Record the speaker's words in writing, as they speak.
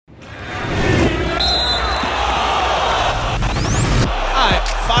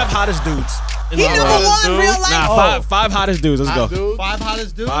hottest dudes. He number one, real life. Nah, five hottest dudes. Let's go. Dude? 5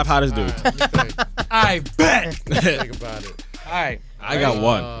 hottest dudes? 5 hottest dudes. I bet. Think about it. All right. I got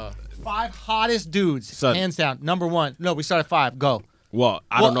one. 5 hottest dudes, Son. hands down. Number 1. No, we start at 5. Go. Well,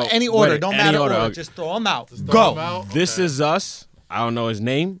 I don't know. Any order. Wait, Don't any matter order. order. Okay. Just throw them out. Throw 'em Go. out? This Okay. is us. I don't know his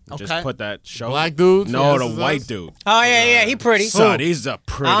name. Just Okay. put that show. Black dude? No, Yeah, the this is white us? dude. Oh yeah, he pretty. Son, he's a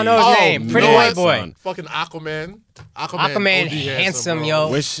pretty. I don't know his name. Pretty man, white boy. son. Fucking Aquaman. Aquaman OD handsome, bro. yo.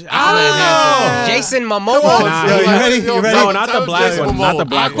 Which Aquaman handsome. Jason Come Momoa. on, Nah, yo, you ready? yo, You ready? No, not the tell black Jason one. Not the Momoa.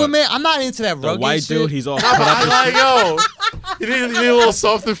 black one. Aquaman, I'm not into that The rugged white shit. dude, he's all put I'm up. like, yo, you need a little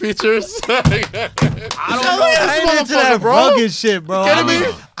softer features. I don't know. I ain't into that bro. rugged shit, bro. Kidding me?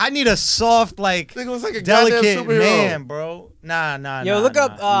 I need a soft, like, Nigga was like a delicate goddamn superhero. man, bro. Nah. Yo, look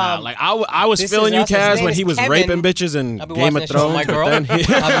up. Nah, like I was This feeling Is you, Us. His Kaz, name when is he was Kevin. raping bitches in I've been Game watching of that show with Thrones. my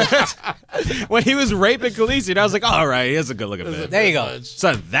girl. But then when he was raping Khaleesi, I was like, all right, he's a good looking man. There you go.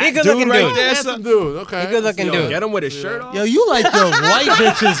 Son, that He a dude good-looking right dude. there, Handsome son. dude. Okay. He good-looking Yo, dude. Get him with his shirt off. Yo, you like your white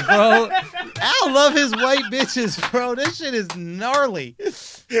bitches, bro. Al love his white bitches, bro. This shit is gnarly.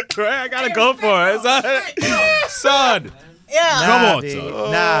 Right, I gotta go for it, son. Yeah. Come Nah, on, B.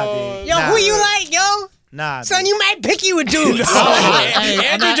 son. Nah, B. Yo, Nah, who you like, yo? Nah, Son, B. you might picky with dudes.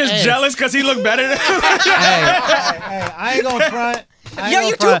 Andrew just jealous because he looked better than him. Hey, I ain't gonna front. I ain't Yo, gonna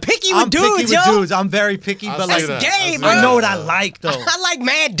you too front. picky with I'm dudes, picky yo. with dudes. I'm very picky, I but see like, that. gay, I see bro. I that. know what I like, though. I like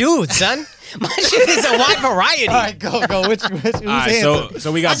mad dudes, son. My shit is a wide variety. All right, go. Who's All right, handsome?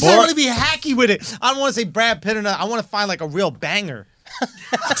 so we I got just don't want to Boris. be hacky with it. I don't want to say Brad Pitt or not. I want to find like a real banger.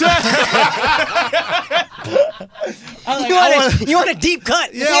 You want a deep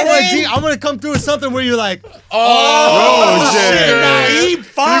cut? Yeah, You know what I mean? I want to come through with something where you're like, Oh, shit. nah, he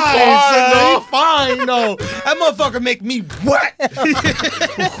fine, fine, son. no. He fine, no. That motherfucker make me wet.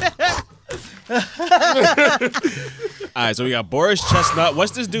 All right, so we got Boris Chestnut.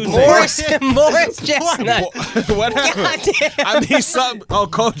 What's this dude's name? Morris Chestnut. Whatever. Goddamn. I mean, some. Oh,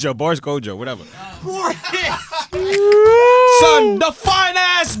 Kojo. Boris Kojo. Whatever. Son, the fine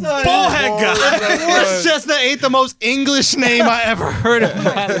ass bullhead guy. Boris Chestnut ain't the most English name I ever heard of in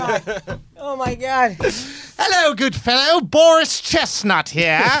my life. Oh my god. Hello, good fellow. Boris Chestnut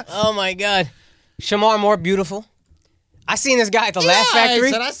here. Oh my god. Shamar Moore, beautiful. I seen this guy at the Laugh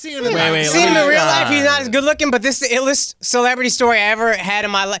Factory. I see him in Wait, Seen him in real life. He's not as good looking, but this is the illest celebrity story I ever had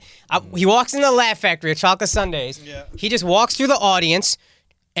in my life. He walks in the Laugh Factory at Chocolate Sundays. Yeah. He just walks through the audience.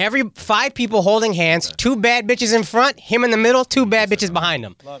 Every 5 people holding hands. 2 bad bitches in front. Him in the middle. 2 bad bitches behind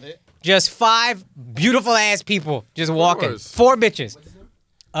him. Love it. Just 5 beautiful ass people just walking. course. 4 bitches.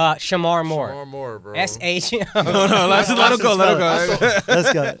 Shamar Moore. More and more, bro. S-H. No, let him go. Let him go.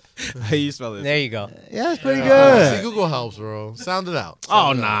 Let's go. How you spell it? There you go. Yeah, that's pretty See, good. Google helps, bro. Sound it out.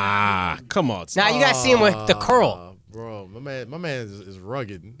 Oh, nah. Come on. Now Son. you gotta see him with the curl. Bro, my man is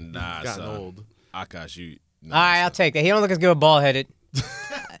rugged. Nah, He's gotten son. old. Akash, you. Nah, All right, I'll take that. He don't look as good bald headed.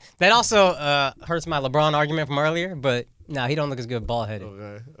 That also hurts my LeBron argument from earlier, but no, he don't look as good bald headed.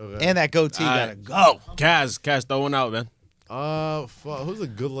 Okay. And that goatee gotta Alright. go. Kaz, throw one out, man. Fuck, who's a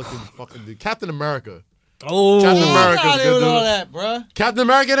good-looking fucking dude? Captain America. Oh, Captain America's Not good doing dude. all that, bruh. Captain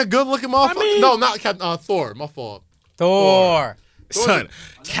America, a good-looking motherfucker. No, not Captain. Thor. My fault. Thor. Son,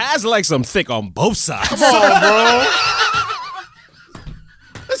 Kaz likes some thick on both sides. Come on, bro.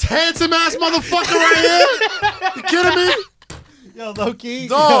 This handsome ass motherfucker right here. You kidding me? Yo, low key.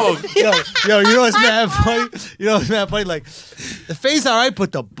 Dog. Yo, you know what's mad funny? You know what's mad funny? Like, the face all right,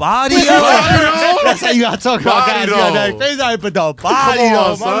 but the body, yo. That's how you gotta talk about Body, guys. though. Like, face all right, but the body, Come on,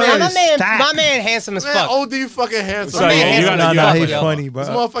 though. son. My Yeah, man is stacked. my man, handsome as Man, fuck. OD fucking handsome. Sorry, bro. yeah, you gotta- No, you no, gotta he's put it funny, This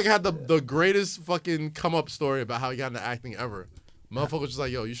bro. motherfucker had the greatest fucking come up story about how he got into acting ever. Motherfucker was just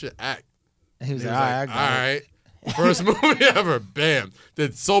like, yo, you should act. He was He like, was all right, I like, got it. all right. First movie ever. Bam.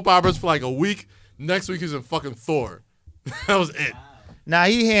 Did soap operas for like a week. Next week he was in fucking Thor. That was it. Nah,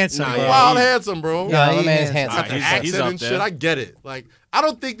 he handsome, Nah, bro. yeah. Wild handsome, bro. Yeah, my he man's handsome. handsome. Alright, After he's accent up and there. shit, I get it. Like, I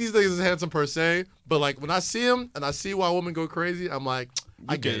don't think these niggas is handsome per se, but like when I see him and I see why women go crazy, I'm like,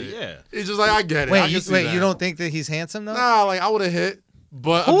 I get get it, it. yeah. It's just like I get it. I can see that. You don't think that he's handsome though? Nah, like I would have hit,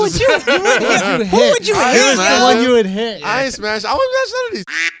 but Who I'm would just, you? Who would you I hit? ain't Who's the smashing. one you would hit? I ain't smashed. I wouldn't smash none of these.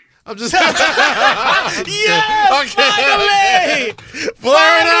 I'm just Yes, okay. Blur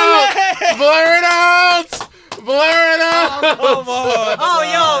it out. Blur it out. Blur it out. Oh,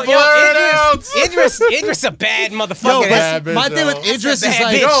 yo, Blur it Idris. out. notes. Idris a bad motherfucker. Yo, bad but my bitch, thing yo. with Idris That's a is bad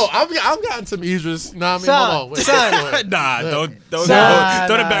like, bitch. Yo, I've gotten some Idris. Nah, I mean, Son, hold on. Wait, son. wait. Nah, don't Nah,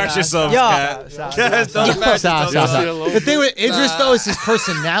 embarrass nah, yourself, Yo. Cat. Cat, don't embarrass Stop, yourself. stop, Yo. stop. The thing with Idris though is his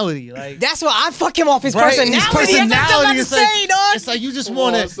personality. Like, That's what I fuck him off his right? personality. His That's what I'm personality about to is say, like, dog. it's like you just Come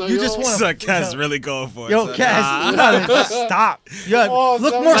want on, to, son, you yo. just want Son, Cat's really going for it. Yo, son. Cass, you gotta stop. Yeah, Oh,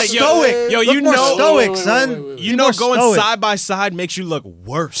 look son, more like, stoic. yo, Look you more know- stoic, wait, son. wait, wait, wait. You know, more going stoic. side by side makes you look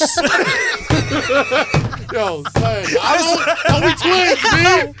worse. Yo, son. We twins,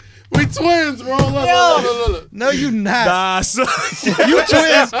 man. We twins, bro. Look. No, you not. Nah, son. You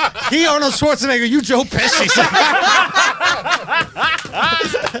twins. He Arnold Schwarzenegger. You Joe Pesci. son.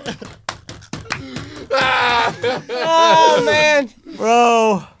 Oh man.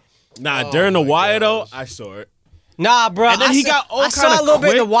 Bro. Nah, during the wire though, I saw it. Nah, bro. And then I he saw- got all I saw kinda a little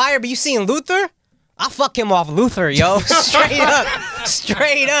bit in The quick. Wire, but you seen Luther? I fuck him off Luther, yo. Straight up.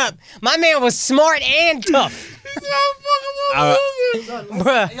 Straight up. My man was smart and tough.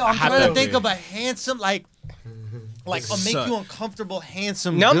 Bruh. Yo, I'm have trying to to think agree. of a handsome, like a make Son. you uncomfortable,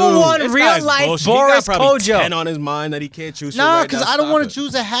 handsome Number dude. one, This real guy's life bullshit. Boris He got probably Kojo. 10 on his mind that he can't choose. Nah, right because now. I don't Stop want it. to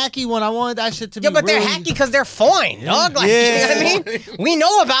choose a hacky one. I wanted that shit to Yeah, be but they're really- hacky because they're foreign, dog. Like, Yeah. you know what I mean? We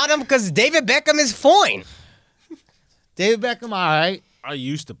know about them because David Beckham is foreign. David Beckham, all right. I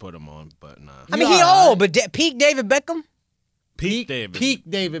used to put him on, but nah. I mean, You he alright. old, but peak David Beckham, Peak David. Peak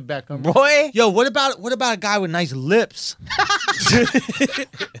David Beckham. boy. Yo, what about a guy with nice lips?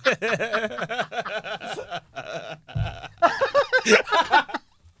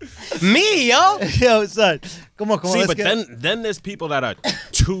 Me, yo. Yo, son, come on, See, let's but get then there's people that are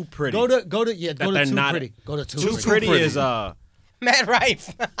too pretty. go to that too they're not pretty. Go to too pretty is Matt Rife.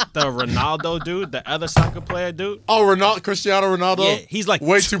 the Ronaldo dude, the other soccer player dude. Oh, Cristiano Ronaldo? Yeah, he's like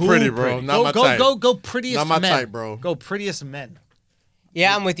way too too pretty, bro. pretty. Not my type. Go prettiest Not my men. type, bro. Go prettiest men.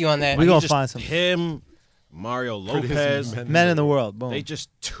 Yeah, I'm with you on that. We gonna Just find some him, Mario Prettiest Lopez. men. men in the world. Boom. They just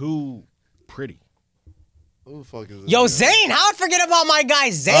too pretty. Who the fuck is this? Yo, guy? Zayn, how'd I forget about my guy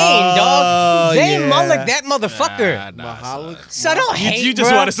Zayn, Oh, dog? Zayn yeah. Malik, that motherfucker. Mahalik? So don't You, hate, you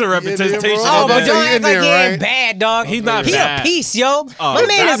just bro. want us a representation. bro. Oh, of but that. don't He act in like there, he ain't right? bad, dog. He's not He bad. a piece, yo. Oh, My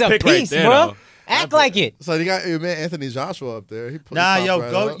man that is a pick right piece, there, bro. though. Act like it. So you got your man Anthony Joshua up there. He put Nah, he yo,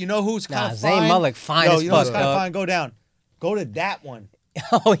 popped go. right up. You know who's kind Nah, of Zayn fine? Malik fine Yo, as you know who's fuck, kind of dog. fine? Go down. Go to that one.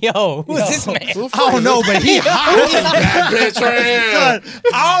 Oh, yo, who's Yo. this man? Who the I fuck don't is know, this? but he hot. That bitch right here. Son,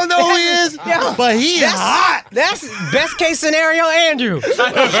 I don't know who he is, Yo, but he hot. That's best case scenario, Andrew.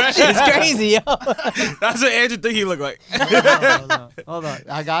 Shit's crazy, yo. That's what Andrew think he look like. Hold on,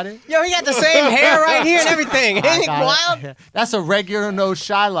 I got it. Yo, he got the same hair right here and everything. Ain't it Got wild? it. That's a regular nose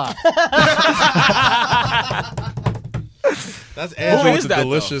Shylock. That's Andrew is with the that, though?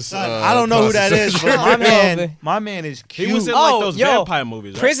 delicious. I don't know who that is, but my man is cute. He was in Oh, like those yo, vampire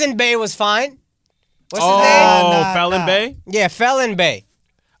movies, right? Prison Bay was fine. What's Oh, his name? Nah, Fallon nah. Bay? Yeah, Felon Bay.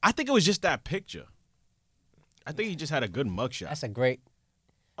 I think it was just that picture. I think he just had a good mugshot. That's a great.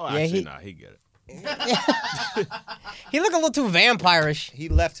 Oh, yeah, actually, he- nah, he get it. He looked a little too vampire-ish. He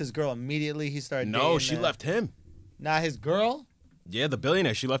left his girl immediately. He started. No, dating she that. left him. Not his girl. Yeah, the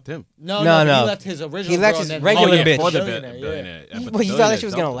billionaire, she left him. No, No, but no. He left his original. He left girl his and then- regular Oh, yeah, bitch. for the Billionaire, yeah. billionaire. Yeah, but Well, the you thought that she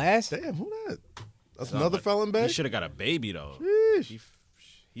was billionaire gonna last? Damn, who that? That's No, another but felon, He babe. should have got a baby though. Sheesh.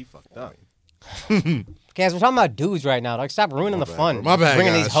 He fucked up. Guys, we're talking about dudes right now. Like, stop ruining the fun. My bad,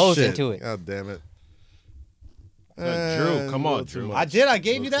 Bringing guys. these hoes Shit. into it. God damn it. Drew, come a on, little too Drew. much. I did. I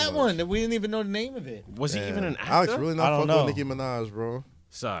gave A you little that too one. much. We didn't even know the name of it. Was he even an actor? Alex really I not don't fucking know. with Nicki Minaj, bro.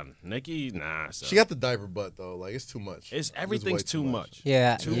 Son, Nicki, nah, son. She got the diaper butt though. Like it's too much. It's way everything's too much.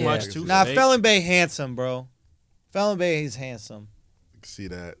 Yeah, Too yeah. much, too Nah, fake. Felon Bay handsome, bro. Felon Bay is handsome. You can see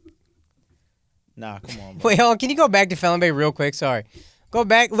that. Nah, come on, bro. Wait, hold on. Can you go back to Felon Bay real quick? Sorry. Go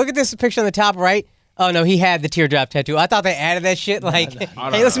back. Look at this picture on the top right. Oh, no, he had the teardrop tattoo. I thought they added that shit. Like, hey,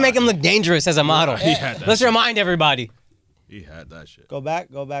 let's make him look dangerous as a model. He had that Let's shit. remind everybody. He had that shit. Go back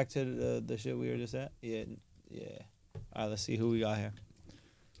to the shit we were just at. Yeah. All right, let's see who we got here.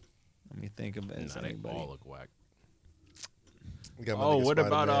 Let me think of it. Nah, they all look whack. We got my Oh, nigga what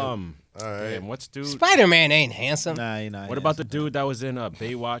about Spider-Man. All right. Damn, what's dude? Spider-Man ain't handsome. Nah, you're not. What about the dude that was in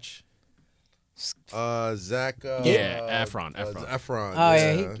Baywatch? Zach. Yeah, Efron. Efron. Oh,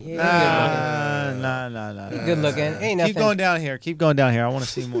 yeah. Nah. Good looking. Ain't nothing. Keep going down here. Keep going down here. I want to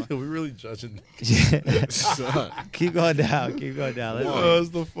see more. we really judging. Keep going down. Keep going down. Oh, that's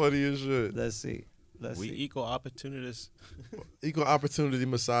the funniest shit. Let's see. We equal opportunists. Equal opportunity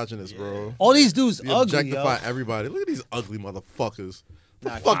misogynist, bro. All these dudes We ugly, objectify yo. everybody. Look at these ugly motherfuckers.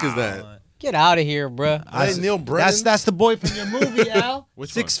 What the fuck is that? Get out of here, bruh. That ain't Neil Brennan. That's the boy from your movie, Al.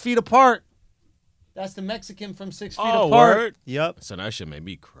 Which 6 feet apart. That's the Mexican from 6 Feet Oh, Apart. word? Yep. So that shit made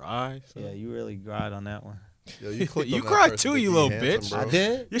me cry. son. Yeah, you really cried on that one. Yo, you clicked You on that cried first too, to you be little handsome, bitch. bro. I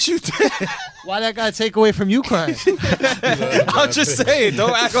did. Yes, you did. Why that guy take away from you crying? I'm just saying.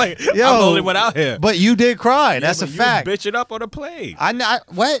 Don't act like I'm the Yo, only one out here. But you did cry. That's But a you fact. was bitching up on the plane.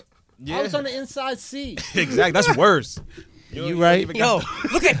 What? Yeah. I was on the inside seat. Exactly. That's worse. You right? Yo,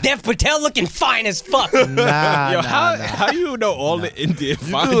 look at Dev Patel looking fine as fuck. Nah, Yo, nah, how do you know all the Indian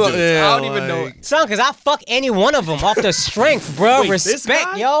fine do- dudes? yeah, I don't even know. like- Son, cause I fuck any one of them off the strength, bro. Wait, this Respect,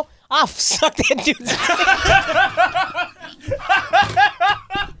 guy? yo. I'll suck that dude's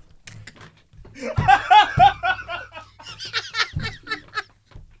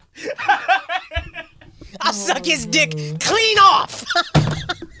I'll suck his dick clean off.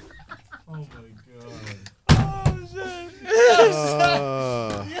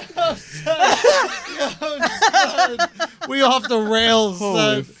 We off the rails,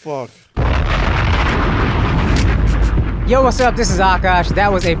 Holy son. fuck. Yo, what's up? This is Akash.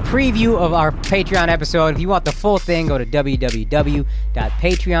 That was a preview of our Patreon episode. If you want the full thing, go to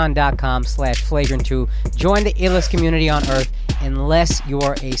www.patreon.com/flagrant2. Join the illest community on earth unless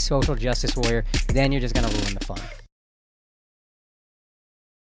you're a social justice warrior. Then you're just going to ruin the fun.